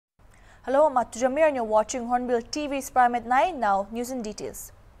Hello, I'm Jamir and you're watching Hornbill TV's Prime at 9. Now, news and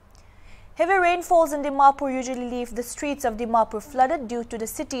details. Heavy rainfalls in Dimapur usually leave the streets of Dimapur flooded due to the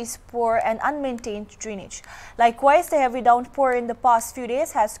city's poor and unmaintained drainage. Likewise, the heavy downpour in the past few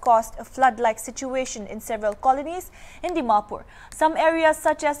days has caused a flood-like situation in several colonies in Dimapur. Some areas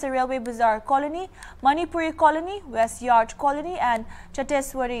such as the Railway Bazaar Colony, Manipuri Colony, West Yard Colony and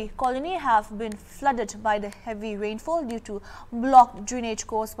Chateswari Colony have been flooded by the heavy rainfall due to blocked drainage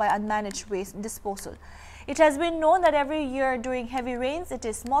caused by unmanaged waste disposal. It has been known that every year during heavy rains, it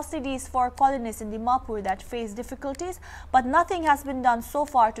is mostly these four colonies in Dimapur that face difficulties, but nothing has been done so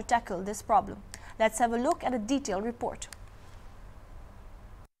far to tackle this problem. Let's have a look at a detailed report.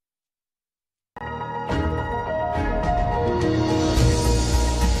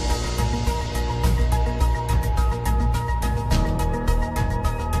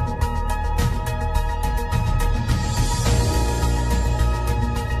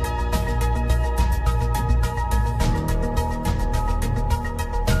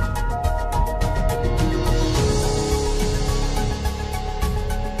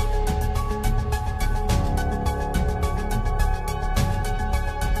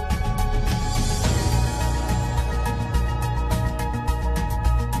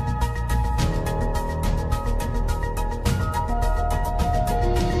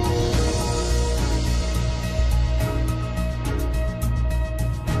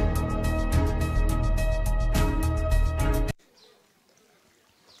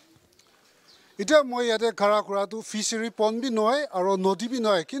 Ita moi yate khara kura tu fishery pond bi noy aro nodi bi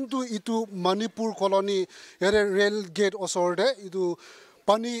noy kintu itu Manipur colony yate rail gate osorde itu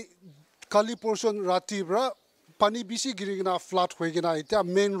pani kali portion rati bra pani bisi girigina flat hoigina ita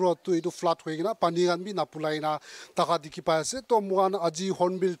main road tu itu flat hoigina pani gan bi napulaina taka dikhi pa ase to muan aji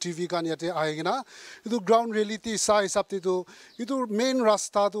Hornbill TV kan yate aigina itu ground reality sa hisab te tu itu main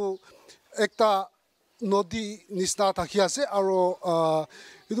rasta tu ekta nodi nisna thaki ase aro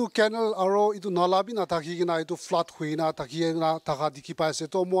itu canal aro itu nala bi na thaki gina itu flat huina thaki na thaka dikhi pa ase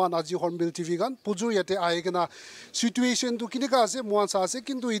to muan aji Hornbill TV gan pujur yate aigina situation tu kinika ase muan sa ase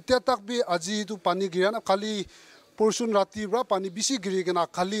kintu itia tak bi aji itu pani girana khali portion rati bra pani bisi girigina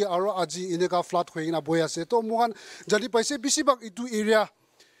khali aro aji ineka flat huina boy ase to muan jali paise bisi bak itu area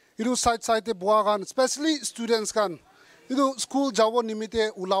itu side te boa gan especially students kan itu school jawo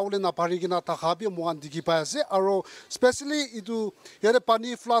nimite ulaule na parigina takhabi muan dikhi pa ase aro especially itu yare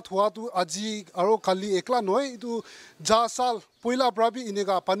pani flat hua tu aji aro kali ekla noi itu ja sal poila prabi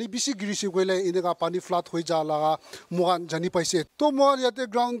inega pani bisi girisi goile inega pani flat hoi ja laga muan jani paise to muan yate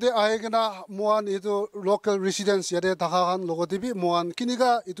ground de aegena muan itu local residents yate takhahan logote bi muan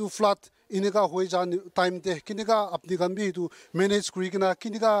kiniga itu flat inega hoi ja time te kiniga apni kan bi itu manage kurigina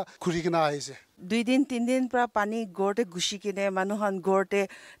kiniga kurigina aise 2 दिन 3 दिन pra pani gorte gushi kine manuhan gorte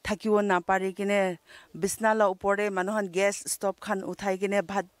thakiwo na pari kine bisnala upore manuhan gas stove khan uthai kine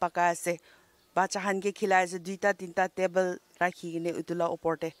bhat paka ase bacha han ke khilai ase 2 3 table rakhi kine utula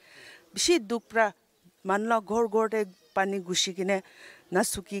uporte bishi duk pra manla gorte pani gushi kine na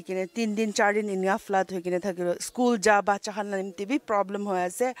suki kine 3 दिन 4 दिन inga flood hoi kine thakilo school ja bacha khan nimti bi problem hoy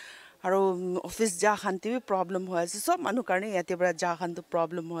ase aro office ja khanti bi problem hoy ase so manu karne yate bra ja khan to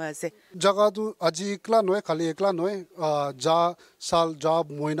problem hoy ase jaga tu aji ekla noy khali ekla noy ja sal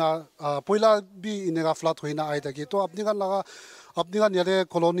job moina poila bi inega flat hoina ai taki to apni kan yare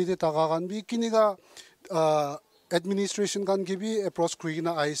colony te taka kan bi kiniga administration kan ki bi approach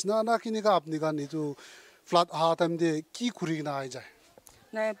kurina aisna na kiniga apni kan itu flat ha time de ki kurina ai jai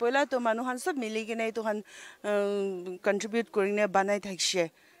na poila to manu han sab mili kine to han contribute kurine banai thakse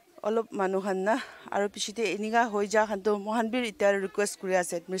অলপ মানুহান না আৰু পিছতে এনিগা হৈ যা খান তো মহানবীৰ ইটা request কৰি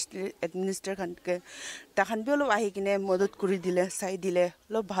আছে administrator খানকে তাখান বি অলপ আহি কিনে মদত কৰি দিলে চাই দিলে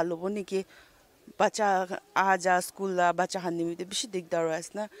অলপ ভাল হ'ব নেকি বাচ্চা আজা স্কুল বাচ্চা খান নিমিতে বেছি দিগদাৰ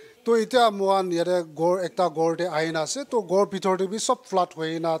আছে না তো এতিয়া মোৱান ইয়াৰে গৰ একটা গৰতে আইন আছে তো গৰ ভিতৰতে বি সব ফ্লাট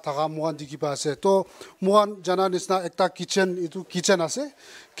হৈ না থাকা মোৱান দেখি পা আছে তো মোৱান জানা নিচিনা একটা কিচেন ইটো কিচেন আছে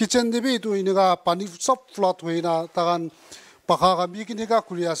কিচেন দেবি ইটো ইনিগা পানী সব ফ্লাট হৈ না তাকান pakha bi kinika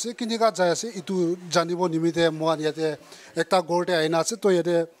kuri ase kinika jai ase itu janibo nimite moan yate ekta gorte aina ase to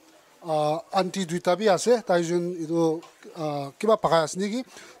yate anti duita bi ase taijun itu kiba pakha asni ki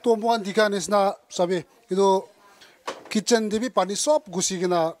to moan dikha nesna sabe itu kitchen debi pani sop gusi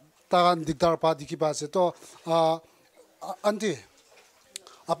gina tagan dikdar pa dikhi pa ase to anti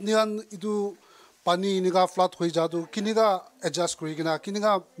apni an itu pani niga flat hoi jadu kinika adjust kuri gina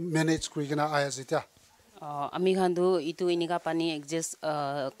kinika manage kuri gina ayase ta আমি খান্দু ইটো ইনিকা পানী adjust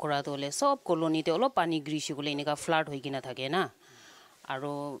কৰাটো হলে সব কলোনিতে অলপ পানী গ্ৰীষি গলে ইনিকা ফ্লাড হৈ কিনা থাকে না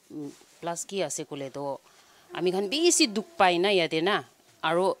আৰু প্লাস কি আছে কলে তো আমি খান বেছি দুখ পাই না ইয়াতে না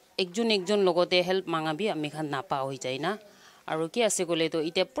আৰু একজন লগতে হেল্প মাঙাবি আমি খান নাপা হৈ যায় না আৰু কি আছে কলে তো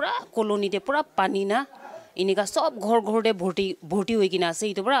ইতে পুৰা কলোনীতে পুৰা পানী না ইনিকা সব ঘৰতে ভৰ্তি হৈ কিনা আছে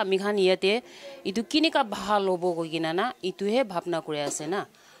ইটো পৰা আমি খান ইয়াতে ইটো কিনিকা ভাল হ'ব কৈ কিনা না ইটোহে ভাবনা কৰি আছে না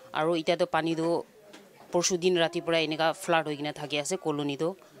আৰু ইটাতো পানীটো পৰশু দিন ৰাতি পৰা এনেকা ফ্লাড হৈ কিনা থাকি আছে কলোনীটো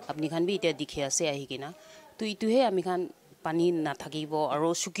আপনি খান বি ইটা দেখি আছে আহি কিনা তো ইটোহে আমি খান পানী নাথাকিব আৰু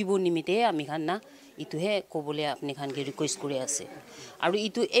শুকিব নিমিতে আমি খান না ইটোহে ক'বলৈ আপনি খান কি ৰিকুৱেষ্ট কৰি আছে আৰু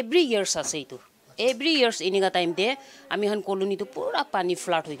ইটো এভৰি ইয়াৰ্ছ আছে ইটো এভৰি ইয়াৰ্ছ এনেকা টাইমতে আমি খান কলোনীটো পুৰা পানী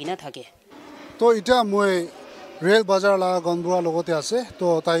ফ্লাড হৈ কিনা থাকে তো এটা মই ৰেল বাজাৰ লা গনবুৰা লগতে আছে তো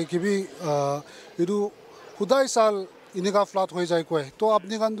তাই কিবি ইটো খুদাই সাল ইনিকা ফ্লাড হৈ যায় কয় তো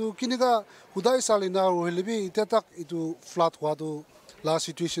আপনি কান্দু কিনিকা খুদাই সাল ইনা ৰহিলিবি ইটা তাক ইটো ফ্লাড হোৱাটো লা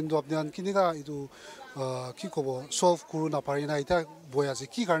সিচুৱেশ্যনটো আপনি কিনিকা ইটো কি ক'ব সলভ কৰো নাপাৰি না এটা বৈ আছে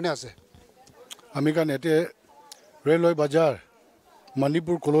কি কাৰণে আছে আমি কান এতে ৰেলৱে বাজাৰ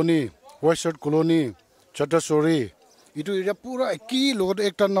মণিপুৰ কলোনী ৱেষ্ট কলোনী চট্টচৰী ইটো এটা পুৰা কি লগতে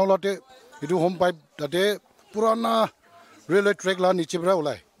একটা নাওলাতে ইটো হোম পাইপ তাতে পুৰানা ৰেলৱে ট্ৰেক লা নিচে পৰা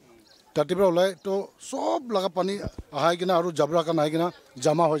ওলাই তাতে পৰা ওলাই তো সব লগা পানী আহাই কিনা আৰু জাবৰা কান আহি কিনা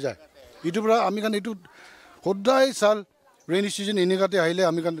জমা হৈ যায় ইটো পৰা আমি কান ইটো সদায় সাল ৰেইনি সিজন এনেকাতে আহিলে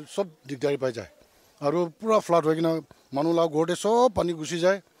আমি কান সব দিগদাৰি পাই যায় আৰু পুৰা ফ্লাড হৈ কিনা মানুহ লাগ ঘৰতে সব পানী গুচি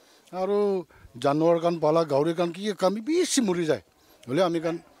যায় আৰু জানুৱাৰ কান পালা গাহৰি কান কি কাম বেছি মৰি যায় হ'লে আমি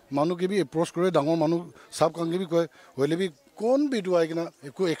কান মানুহ কিবি এপ্ৰ'চ কৰে ডাঙৰ মানুহ চাব কান কিবি কয় হ'লে বি কোন বিটো আহি কিনা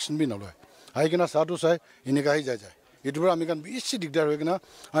একো একশ্যন বি নলয় আহি কিনা চাহটো চাই এনেকা আহি যায় এইটোৰ পৰা আমি কান বেছি দিগদাৰ হৈ কিনা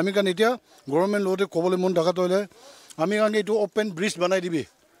আমি কান এতিয়া গভৰ্ণমেণ্ট লগতে ক'বলৈ মন থকাটো হ'লে আমি কান এইটো অ'পেন ব্ৰিজ বনাই দিবি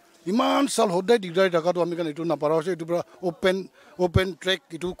ইমান চাল সদায় দিগদাৰী থকাটো আমি কান এইটো নাপাৰা হৈছে এইটোৰ পৰা অ'পেন ট্ৰেক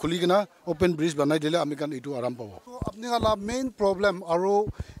এইটো খুলি কিনা অ'পেন ব্ৰিজ বনাই দিলে আমি কান এইটো আৰাম পাব আপুনি মেইন প্ৰব্লেম আৰু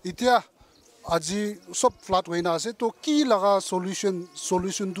এতিয়া আজি সব ফ্লাড হৈ না আছে তো কি লগা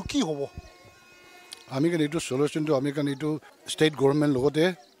সলিউশ্যনটো কি হ'ব আমি কান এইটো সলিউশ্যনটো আমি কান এইটো ষ্টেট গভৰ্ণমেণ্ট লগতে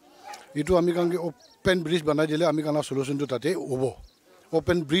এইটো আমি কান অ'পেন ব্ৰিজ বনাই দিলে আমি কান সলিউশ্যনটো তাতে হ'ব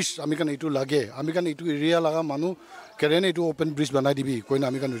অ'পেন ব্ৰিজ আমি কান এইটো লাগে আমি কান এইটো এৰিয়া লগা মানুহ কেৰেনে এইটো অ'পেন ব্ৰিজ বনাই দিবি কৈনা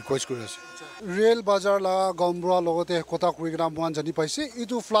আমি কান ৰিকুৱেষ্ট কৰি আছে ৰেল বাজাৰ লগা গমবুৰা লগতে কথা কৰি কিনা মই জানি পাইছে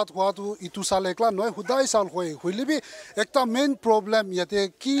এইটো ফ্লাড হোৱাটো ইটো চাল একলা নহয় সদায় চাল হইলিবি একটা মেইন প্ৰব্লেম ইয়াতে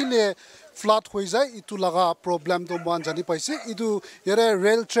কিলে ফ্লাড হৈ যায় ইটো লগা প্ৰব্লেমটো মই জানি পাইছে ইটো ইয়াৰে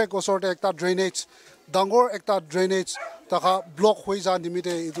ৰেল ট্ৰেক ওচৰতে একটা ড্ৰেইনেজ ডাঙৰ একটা ড্ৰেইনেজ তাকা ব্লক হৈ যায়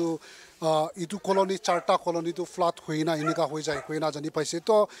নিমিতে ইটো কলনী চাৰটা কলনীটো ফ্লাড হৈ না এনেকা হৈ যায় হৈ না জানি পাইছে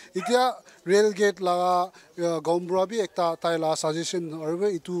তো এতিয়া ৰেল গেট লগা গমবুৰা বি একটা তাই লা সাজেশ্যন আৰু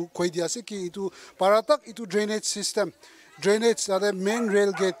ইটো কৈ দি আছে কি ইটো পাৰাতাক ইটো ড্ৰেইনেজ চিষ্টেম ড্ৰেইনেজ তাতে মেইন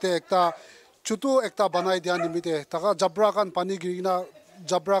ৰেল গেটতে একটা ছোটো একটা বনাই দিয়া নিমিতে তাকা জাবৰা কান পানী গিৰিনা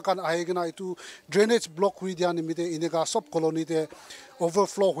জাবৰা কান আহি কিনা এইটো ড্ৰেইনেজ ব্লক হৈ দিয়া নিমিতে এনেকা সব কলনীতে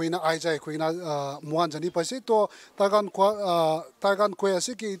অভাৰফ্ল' হৈ না আহি যায় হৈ না মই জানি পাইছে তো তাৰ কাৰণ কৈ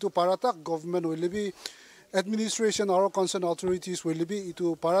আছে কি এইটো পাৰাতাক গভৰ্ণমেণ্ট হ'লে বি এডমিনিষ্ট্ৰেশ্যন আৰু কনচাৰ্ণ অথৰিটিজ হ'লে বি এইটো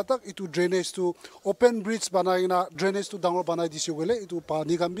পাৰাতাক এইটো ড্ৰেইনেজটো অ'পেন ব্ৰিজ বনাই কিনা ড্ৰেইনেজটো ডাঙৰ বনাই দিছে বোলে এইটো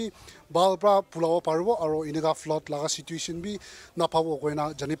পানী কাম বি ভাল পৰা ফুলাব পাৰিব আৰু এনেকা ফ্লাড লগা চিটুৱেশ্যন বি নাপাব হৈ না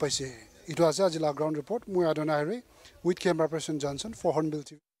জানি পাইছে এইটো আছে আজি লা গ্ৰাউণ্ড ৰিপৰ্ট মই আদনা হেৰি with camera person Johnson for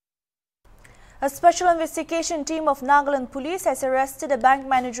HornbillTV. A special investigation team of Nagaland police has arrested a bank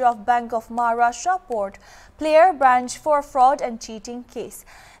manager of Bank of Maharashtra Port Player branch for fraud and cheating case.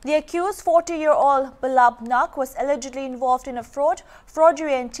 The accused 40-year-old Balab Nak was allegedly involved in a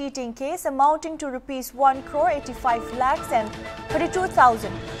forgery and cheating case amounting to rupees 1,85 lakhs and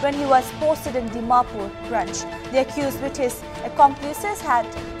 32,000 when he was posted in Dimapur branch. The accused with his accomplices had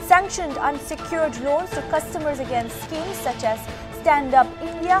sanctioned unsecured loans to customers against schemes such as Stand Up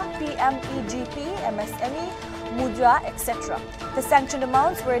India, PMEGP, MSME, Mudra, etc. The sanctioned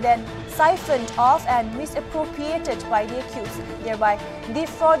amounts were then siphoned off and misappropriated by the accused, thereby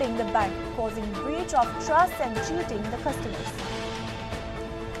defrauding the bank, causing breach of trust and cheating the customers.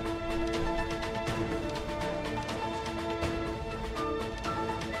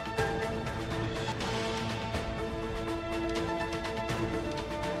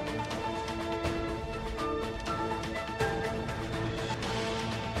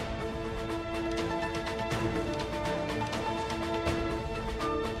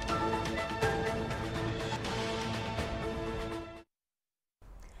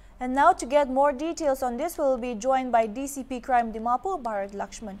 And now to get more details on this, we will be joined by DCP Crime Dimapur, Bharat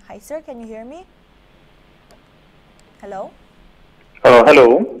Lakshman. Hi sir, can you hear me? Hello? Hello.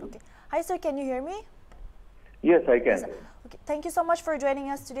 Okay. Hi sir, can you hear me? Yes, I can. Yes, Thank you so much for joining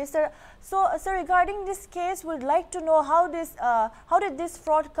us today, sir. So, sir, regarding this case, we'd like to know how did this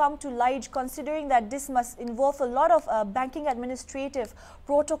fraud come to light, considering that this must involve a lot of banking administrative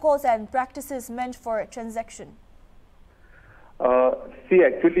protocols and practices meant for transaction. See,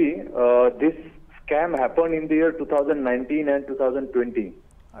 actually, this scam happened in the year 2019 and 2020.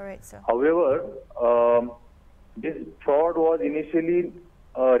 All right, sir. However, this fraud was initially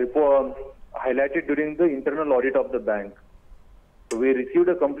highlighted during the internal audit of the bank. So we received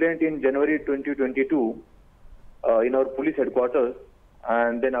a complaint in January 2022 in our police headquarters,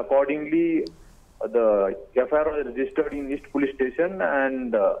 and then accordingly the FIR was registered in East Police Station,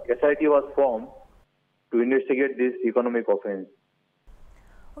 and SIT was formed to investigate this economic offense.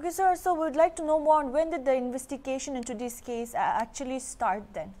 Okay, sir. So we would like to know more on when did the investigation into this case actually start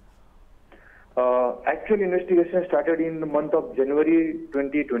then? Actual investigation started in the month of January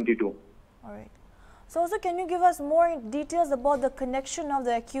 2022. All right. So also, can you give us more details about the connection of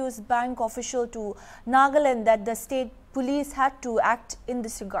the accused bank official to Nagaland that the state police had to act in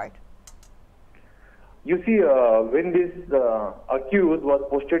this regard? You see, when this accused was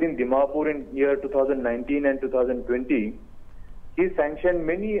posted in Dimapur in year 2019 and 2020, he sanctioned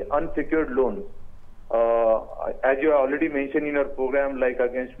many unsecured loans. As you already mentioned in your program, like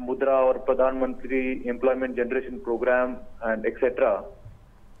against Mudra or Pradhan Mantri Employment Generation Program and etc.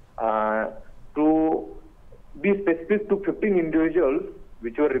 To be specific, to 15 individuals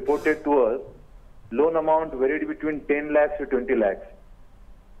which were reported to us, loan amount varied between 10 lakhs to 20 lakhs.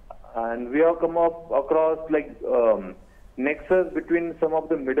 And we have come up across like nexus between some of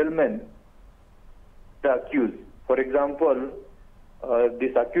the middlemen, the accused. For example,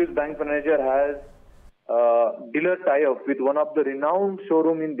 this accused bank manager has dealer tie-up with one of the renowned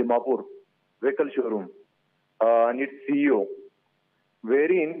showroom in Dimapur, vehicle showroom, and its CEO,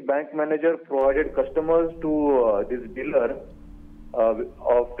 wherein bank manager provided customers to this dealer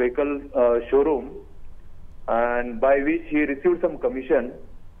of vehicle showroom, and by which he received some commission.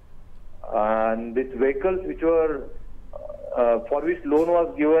 And these vehicles which were for which loan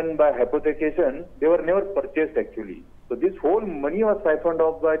was given by hypothecation, they were never purchased actually. So this whole money was siphoned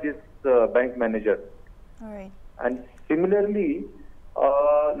off by this bank manager. All right. And similarly,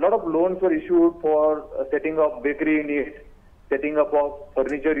 a lot of loans were issued for setting up bakery units, setting up of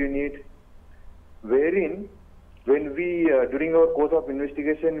furniture units, wherein when we, during our course of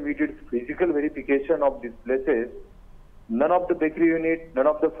investigation, we did physical verification of these places, none of the bakery unit, none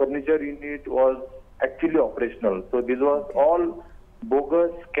of the furniture unit was actually operational. So this was all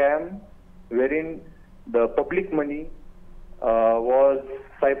bogus scam, wherein the public money was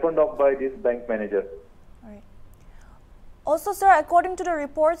siphoned off by this bank manager. Also, sir, according to the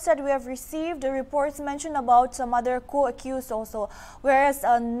reports that we have received, the reports mention about some other co-accused also, whereas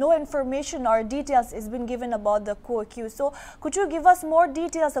no information or details is been given about the co-accused. So, could you give us more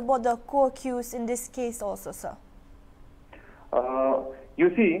details about the co-accused in this case also, sir?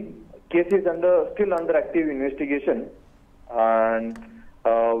 You see, case is still under active investigation, and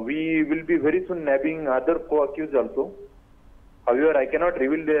we will be very soon nabbing other co-accused also. However, I cannot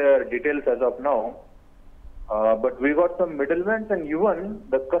reveal their details as of now. But we got some middlemen, and even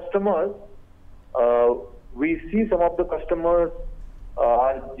the customers, we see some of the customers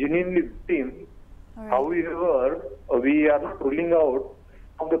are genuinely victims. Right. However, we are not ruling out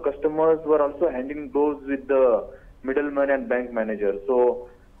some of the customers who are also handing blows with the middleman and bank manager. So,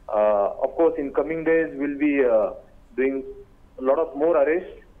 of course, in coming days, we'll be doing a lot of more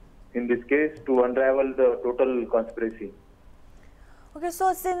arrests in this case to unravel the total conspiracy. Okay,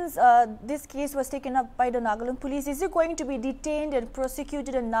 so since this case was taken up by the Nagaland police, is it going to be detained and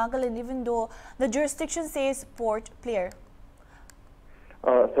prosecuted in Nagaland even though the jurisdiction says Port Blair?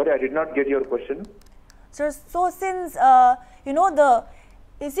 Sorry, I did not get your question. Sir, so since,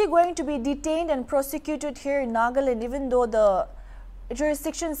 is he going to be detained and prosecuted here in Nagaland even though the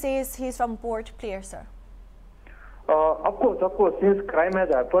jurisdiction says he's from Port Blair, sir? Of course, since crime has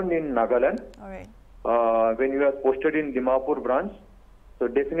happened in Nagaland, all right. When you are posted in Dimapur branch, so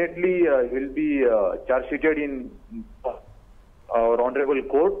definitely he'll be charge sheeted in our honorable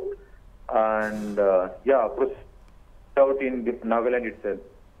court, and proceed out in Nagaland itself.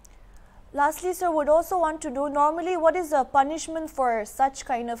 Lastly, sir, would also want to know, normally what is the punishment for such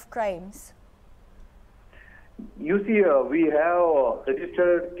kind of crimes? You see, we have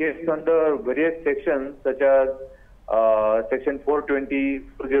registered cases under various sections such as section 420,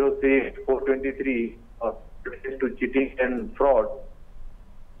 406, 423, to cheating and fraud.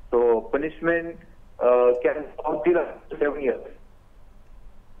 So punishment can up to 7 years.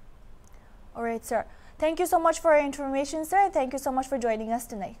 All right, sir. Thank you so much for your information, sir. Thank you so much for joining us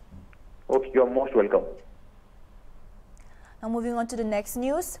tonight. Okay, you are most welcome. Now moving on to the next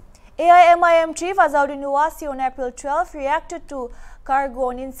news. AIMIM Chief Azauddin Owaisi on April 12 reacted to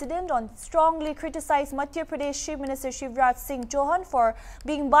Khargone incident and strongly criticized Madhya Pradesh Chief Minister Shivraj Singh Chauhan for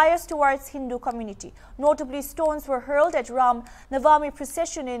being biased towards Hindu community. Notably, stones were hurled at Ram Navami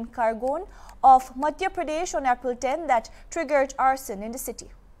procession in Khargone of Madhya Pradesh on April 10 that triggered arson in the city.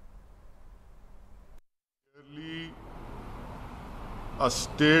 Clearly a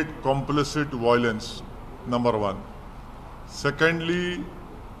state complicit violence, number one. Secondly,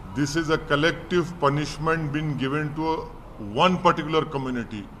 this is a collective punishment being given to one particular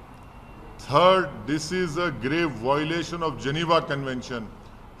community. Third, this is a grave violation of Geneva Convention.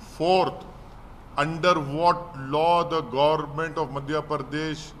 Fourth, under what law the government of Madhya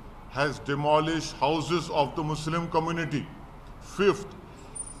Pradesh has demolished houses of the Muslim community. Fifth,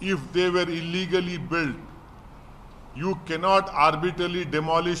 if they were illegally built, you cannot arbitrarily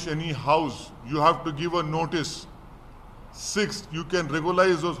demolish any house. You have to give a notice. Sixth, you can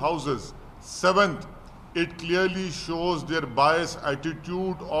regularize those houses. Seventh, it clearly shows their biased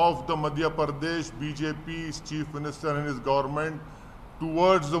attitude of the Madhya Pradesh BJP's chief minister and his government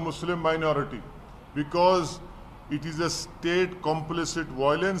towards the Muslim minority, because it is a state complicit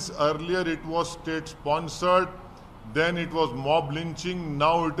violence. Earlier it was state sponsored, then it was mob lynching,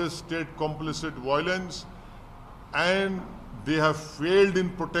 now it is state complicit violence, and they have failed in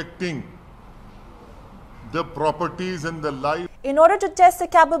protecting the properties and the life. In order to test the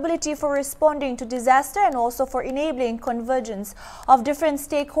capability for responding to disaster and also for enabling convergence of different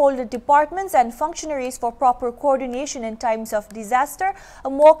stakeholder departments and functionaries for proper coordination in times of disaster, a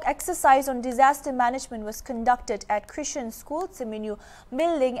mock exercise on disaster management was conducted at Christian School, Siminyu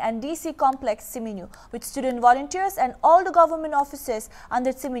Building and DC Complex, Siminyu, with student volunteers and all the government offices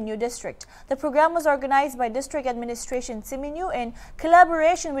under Siminyu district. The program was organized by District Administration Siminyu in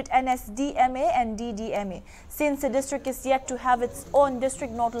collaboration with NSDMA and DDMA. Since the district is yet to have its own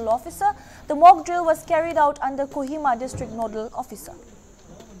district nodal officer, the mock drill was carried out under Kohima district nodal officer.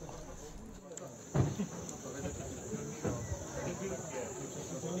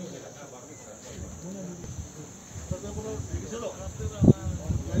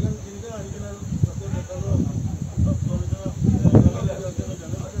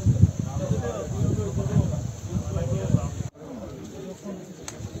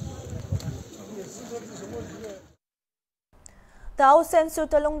 The Ausensu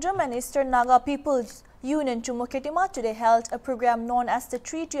Talungjum and Eastern Naga People's Union Chumuketima today held a program known as the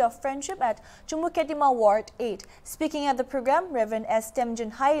Treaty of Friendship at Chumuketima Ward 8. Speaking at the program, Reverend S.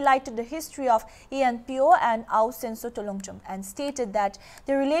 Temjin highlighted the history of ENPO and Ausensu Talungjum and stated that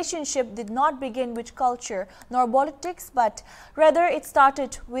the relationship did not begin with culture nor politics, but rather it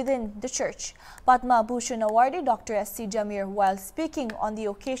started within the church. Padma Bhushan awardee Dr. S.C. Jamir, while speaking on the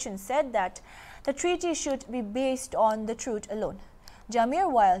occasion, said that the treaty should be based on the truth alone.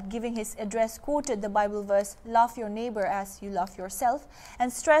 Jamir, while giving his address, quoted the Bible verse, "Love your neighbor as you love yourself,"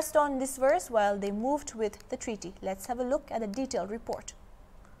 and stressed on this verse while they moved with the treaty. Let's have a look at a detailed report.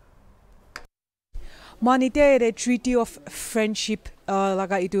 Manite Treaty of Friendship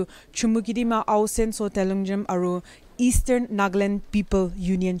laga itu Chumuketima Ausensu Talungjum aru Eastern Nagaland People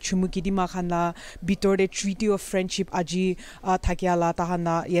Union Chumuketima khanla bitor de Treaty of Friendship aji thakiala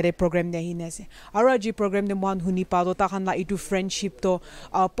tahana yere program ne hinese aru aji program de mon huni pado tahana itu friendship to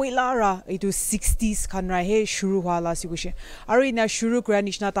poila ra itu 60s khanra he shuru wala sigushe aru ina shuru kra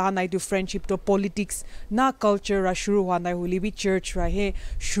nishna tahana itu friendship to politics na culture ra shuru wana holi bi church ra he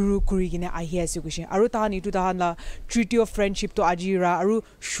shuru kuri gine ahi asigushe aru tahan itu tahana Treaty of Friendship to aji ra aru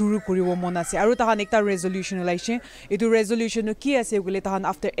shuru kuribo monase aru tahan ekta resolution laise itu resolution no ki ase gule tahan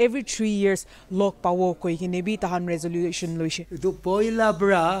after every 3 years lok pawo koi kine bi tahan resolution loise itu poila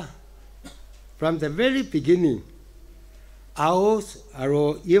bra from the very beginning aus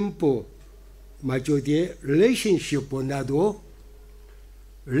aro impo majodie relationship bonado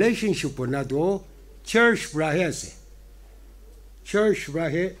church bra hese church bra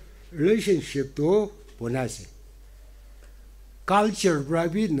he relationship to bonase culture bra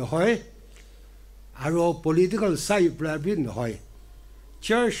bi no hoy aro political side blabin hoy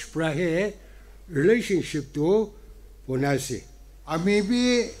church prahe relationship to bonasi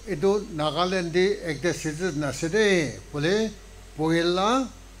maybe edo Nagaland de ekta citizen na sede bole poela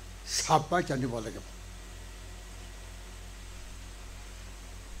sapa chani bolega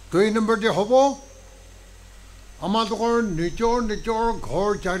 2 number de hobo amator nichor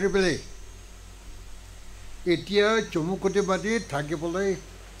ghor chari bele etia Chumuketima badi thaki bole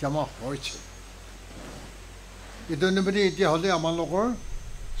jama hoiche ito nabadi iti hole amalokor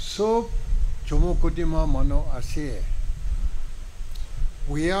so Chumuketima mano ase.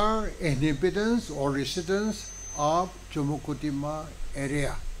 We are inhabitants or residents of Chumukutima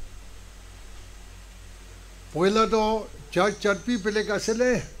area. Poila do chatpi pele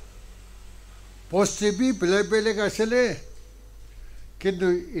kasele, postebi pele kasele,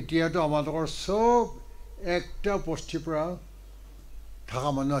 kintu itia do amador sob ekta postipra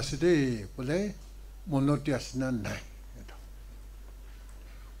thakamano aside pole monoti asna nai.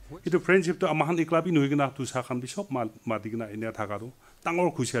 Itu friendship to amahan iklabi nuhi gina tu sakhan bi sob mati gina inia thakaro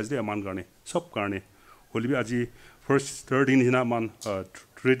tangor khushi asde aman garne sob karne holibi aji first 13 hina man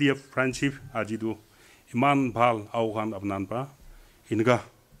treaty of friendship aji do iman bhal auhan apnan pa inga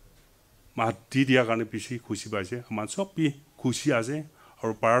mati dia garne pisi khushi baise aman sob bi khushi ase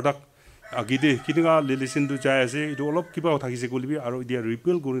aur paradak agide kidinga lelesin du jai ase itu olop kiba thakise golibi aru dia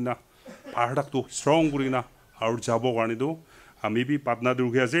repeal gorina paradak to strong gorina aur jabo garne do maybe partner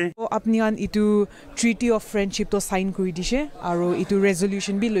durge ase apni an itu treaty of friendship to sign kuri dise aro itu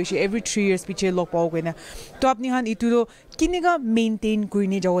resolution bi loise every 3 years piche log pao goina to apni han itu do kiniga maintain kuri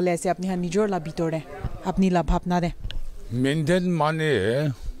ne jawole ase apni han nijor la bitore apni la bhapna de maintain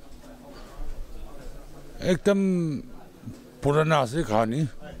mane ekdam purana ase khani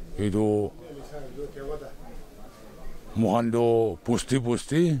itu mohando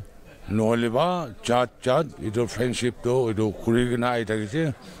pusti Noleba, chat, itu friendship to, itu kurigina ita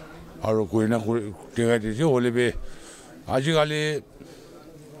kisi, aru kurina tiga kisi, olebe, aji kali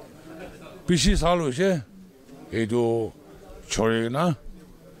pisi salu kisi, itu chorigina,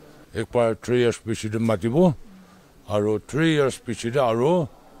 ekbar 3 years pisi de matibo, aru 3 years pisi de aru,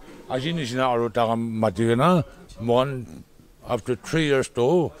 aji nisina aru taka matigina, mon after 3 years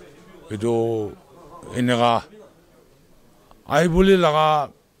to, itu inega, aibuli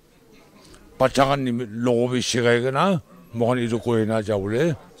laga. Pachakan ni logo bi shigai gana mohon itu koina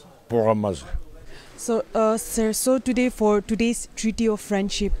jawle program. So sir, so today for today's treaty of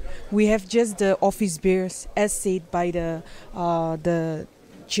friendship we have just the office bearers as said by the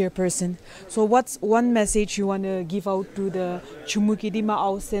chairperson. So what's one message you want to give out to the Chumukidima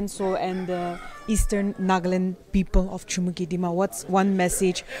Ausenso and the Eastern Nagaland people of Chumukidima? What's one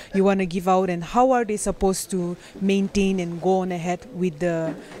message you want to give out and how are they supposed to maintain and go on ahead with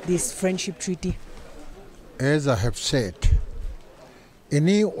this friendship treaty? As I have said,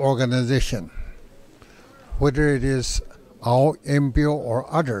 any organization, whether it is our MPO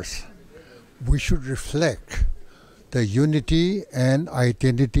or others, we should reflect the unity and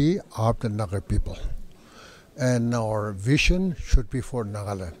identity of the Naga people. And our vision should be for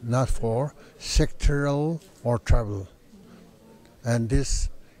Nagaland, not for sectoral or tribal. And this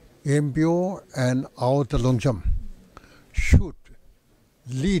MPO and our Talongjam should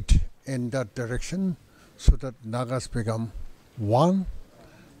lead in that direction so that Nagas become one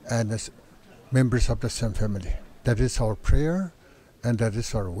and as members of the same family. That is our prayer and that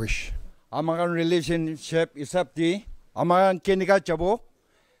is our wish. Amaran relationship is up the Amaran Kenika Chabo,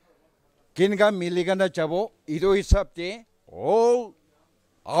 Kenika Miligana Chabo, Ido is up the all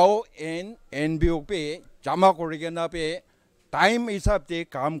our NBOP, Jama Korigana Pe, time is up the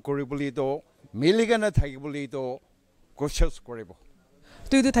Kam Koribulito, Miligana Tagibulito, Koshas Koribo.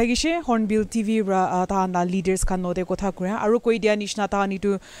 To the Tagishe, Hornbill TV Tahana leaders can know the Kotakura, Aruko Idia Nishnatani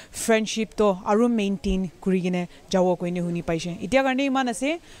to friendship to Aru maintain Kurigine, Jawa Queen Huni Paisha. Itiagane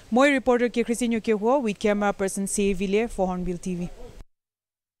Manase, Moy reporter Christine Yokeho with camera person C. Ville for Hornbill TV.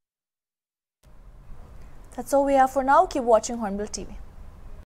 That's all we have for now. Keep watching Hornbill TV.